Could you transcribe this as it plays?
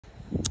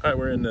All right,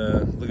 we're in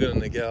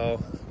Laguna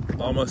Niguel,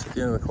 almost at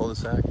the end of the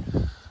cul-de-sac.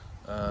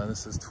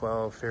 This is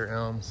 12 Fair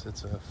Elms.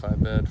 It's a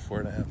 5-bed,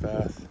 4.5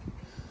 bath,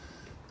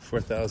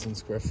 4,000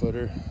 square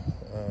footer,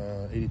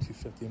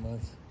 $82.50 a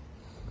month.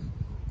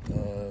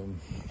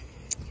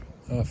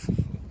 Off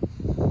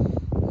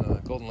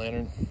Golden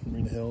Lantern,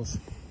 Marina Hills.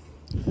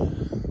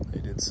 They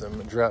did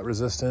some drought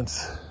resistant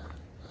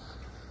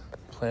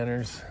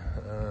planters,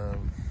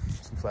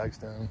 some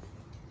flagstone.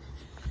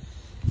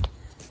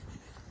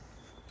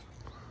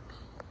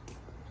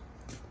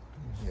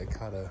 I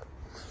caught a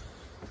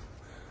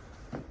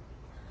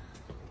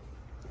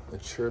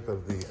chirp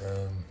of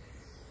a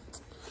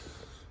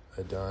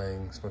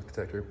dying smoke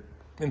detector.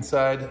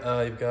 Inside,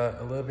 you've got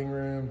a living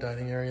room,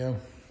 dining area.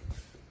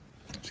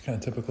 It's kind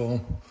of typical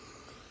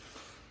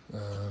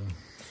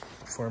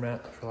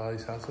format for a lot of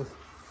these houses.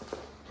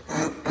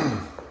 And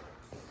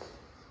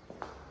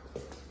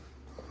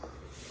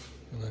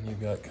then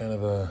you've got kind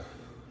of a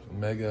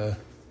mega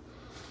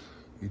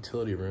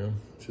utility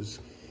room, which is,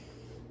 I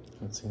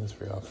haven't seen this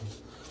very often.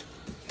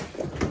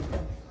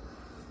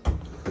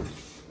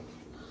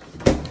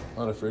 A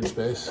lot of fridge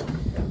space.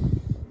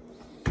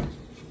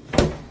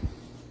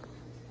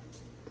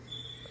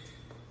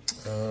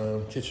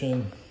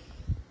 Kitchen.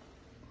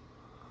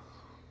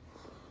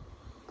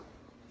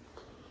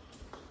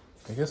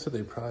 I guess what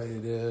they probably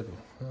did,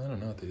 well, I don't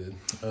know what they did.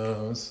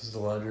 This is the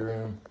laundry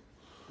room.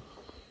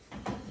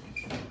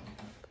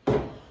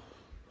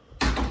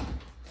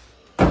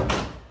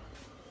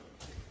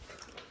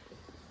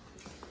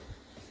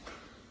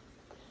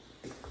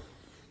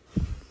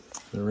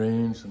 The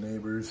range, the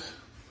neighbors.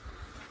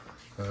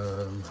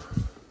 The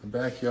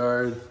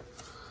backyard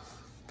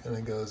kind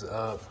of goes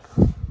up.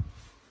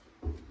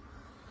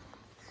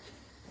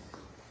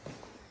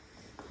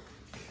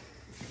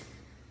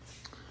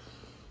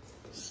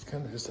 It's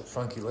kind of just a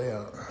funky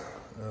layout.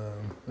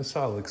 This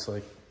all looks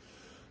like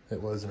it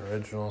was an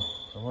original.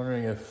 I'm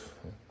wondering if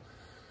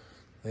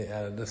they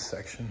added this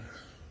section,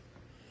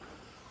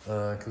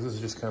 because this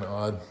is just kind of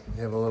odd.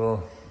 You have a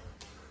little,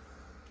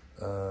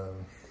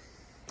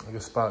 like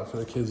a spot for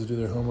the kids to do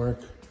their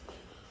homework.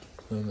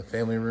 In the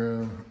family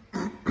room,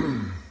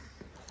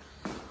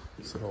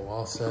 this little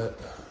wall set.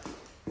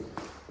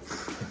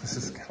 This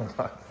is kind of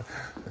odd.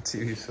 The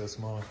TV's so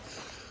small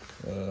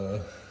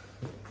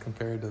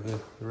compared to the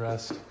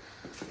rest.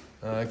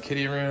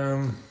 Kitty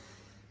room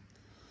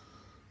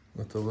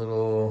with the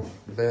little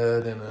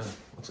bed and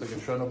looks like a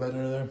trundle bed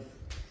under there.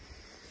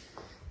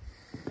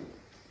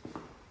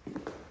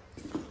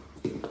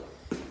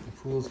 The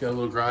pool's got a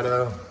little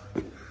grotto,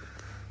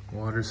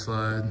 water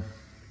slide.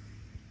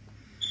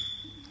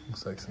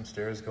 Looks like some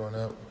stairs going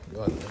up.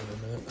 Go out there in a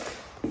minute.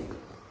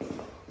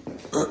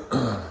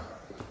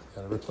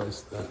 Gotta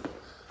replace the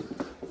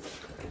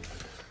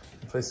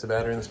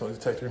battery in the smoke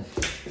detector.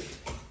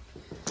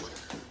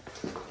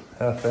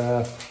 Half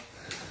bath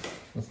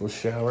with a little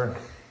shower.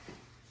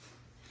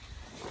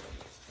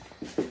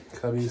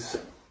 Cubbies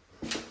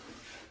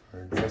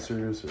or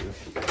dressers or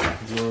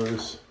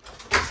drawers.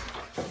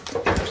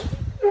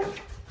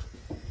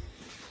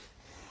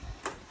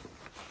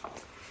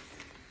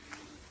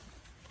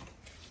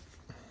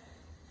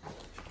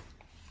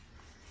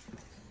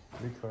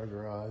 Three-car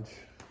garage.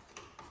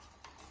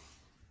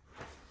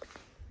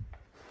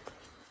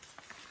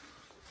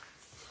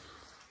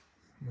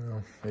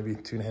 Well, maybe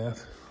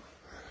 2.5.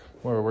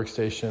 More of a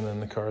workstation,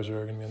 and the cars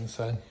are going to be on the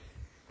side.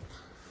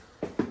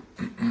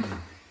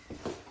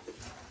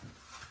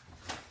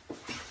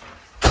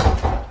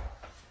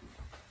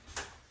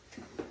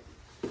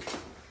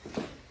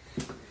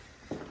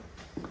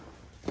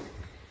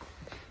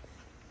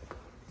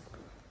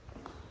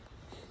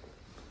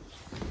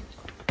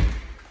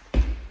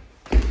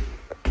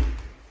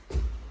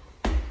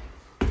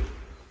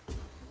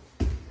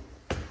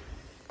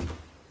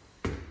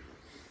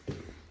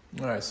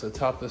 All right, so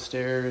top of the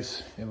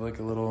stairs, you have like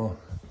a little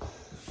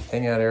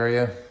hangout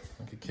area,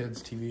 like a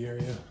kid's TV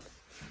area.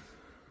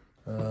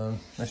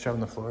 Nice job on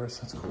the floors,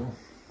 that's cool.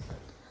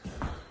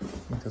 I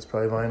think that's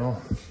probably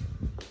vinyl.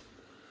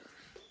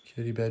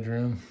 Kitty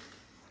bedroom,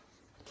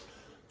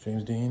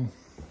 James Dean.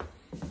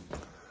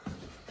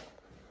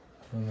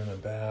 And then a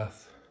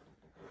bath.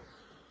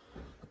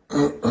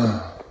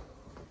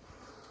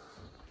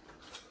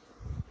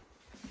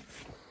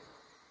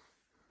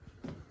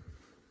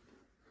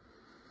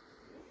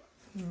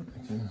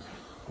 I can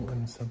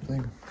win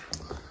something.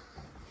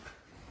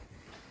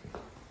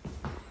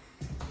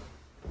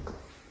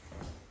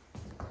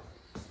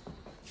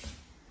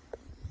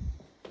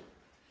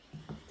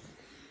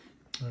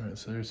 All right,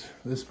 so there's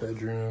this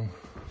bedroom.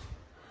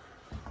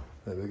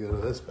 Then we go to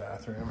this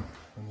bathroom.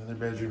 And the other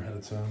bedroom had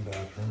its own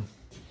bathroom.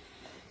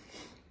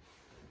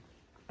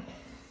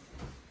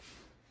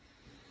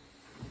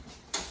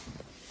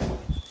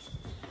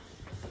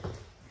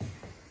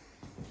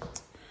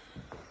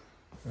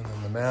 And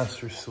then the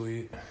master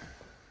suite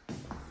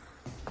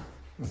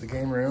with the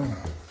game room.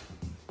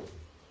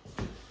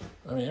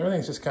 I mean,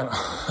 everything's just kind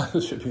of,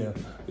 it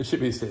should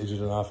be staged as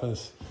an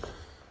office.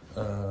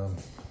 Yeah,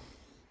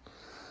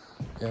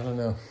 I don't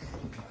know.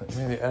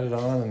 maybe added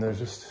on and there's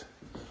just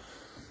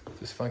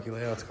funky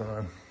layouts going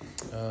on.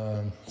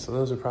 So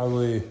those are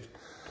probably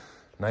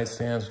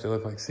nightstands, which they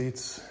look like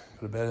seats.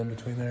 Put a bed in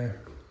between there.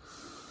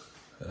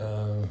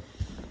 I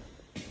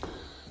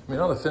mean,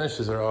 all the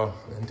finishes are all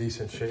in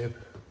decent shape.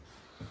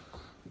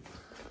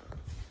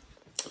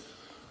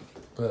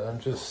 But I'm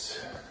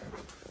just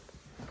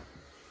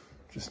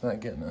not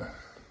getting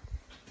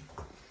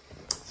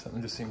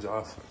something just seems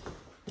off.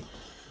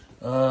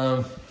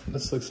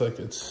 This looks like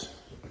this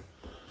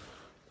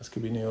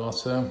could be new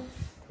also.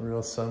 A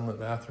real sunlit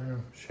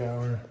bathroom,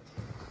 shower,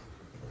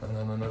 and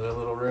then another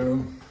little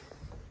room,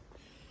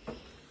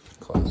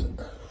 closet.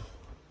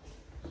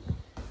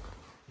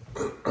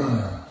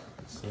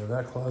 So you have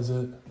that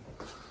closet,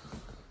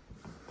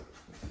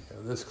 you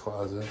have this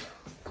closet.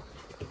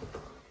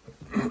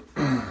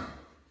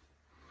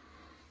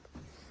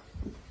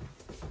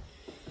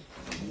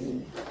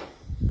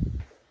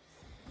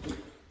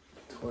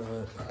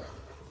 Toilet.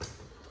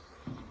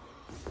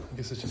 I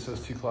guess it's just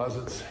those two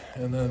closets.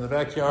 And then in the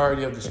backyard,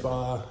 you have the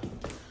spa.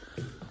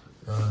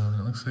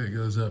 It looks like it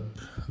goes up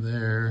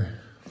there.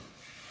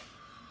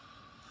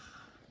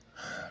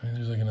 I mean,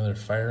 there's like another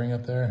firing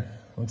up there.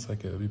 Looks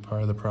like it would be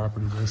part of the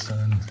property this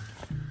end. You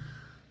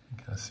can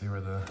kind of see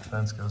where the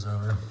fence goes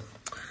over.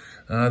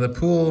 The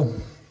pool,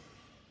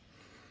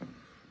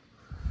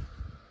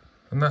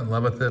 I'm not in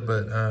love with it,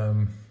 but I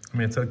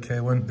mean, it's okay.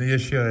 The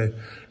issue I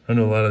run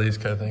into a lot of these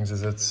kind of things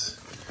is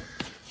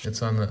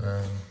it's on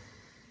the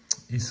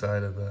east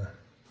side of the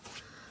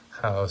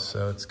house,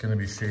 so it's gonna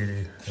be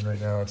shady. And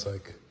right now it's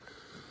like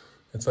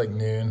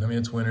noon. I mean,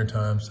 it's winter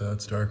time, so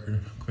it's darker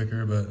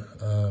quicker, but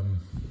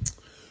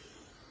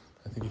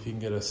I think if you can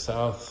get a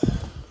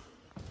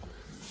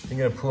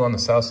pool on the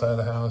south side of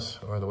the house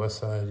or the west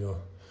side,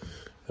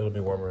 it'll be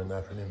warmer in the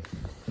afternoon.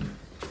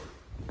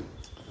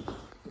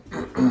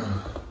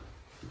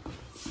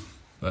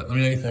 But let me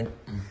know what you think.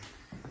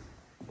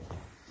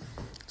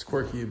 It's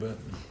quirky, but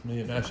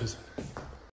maybe it matches.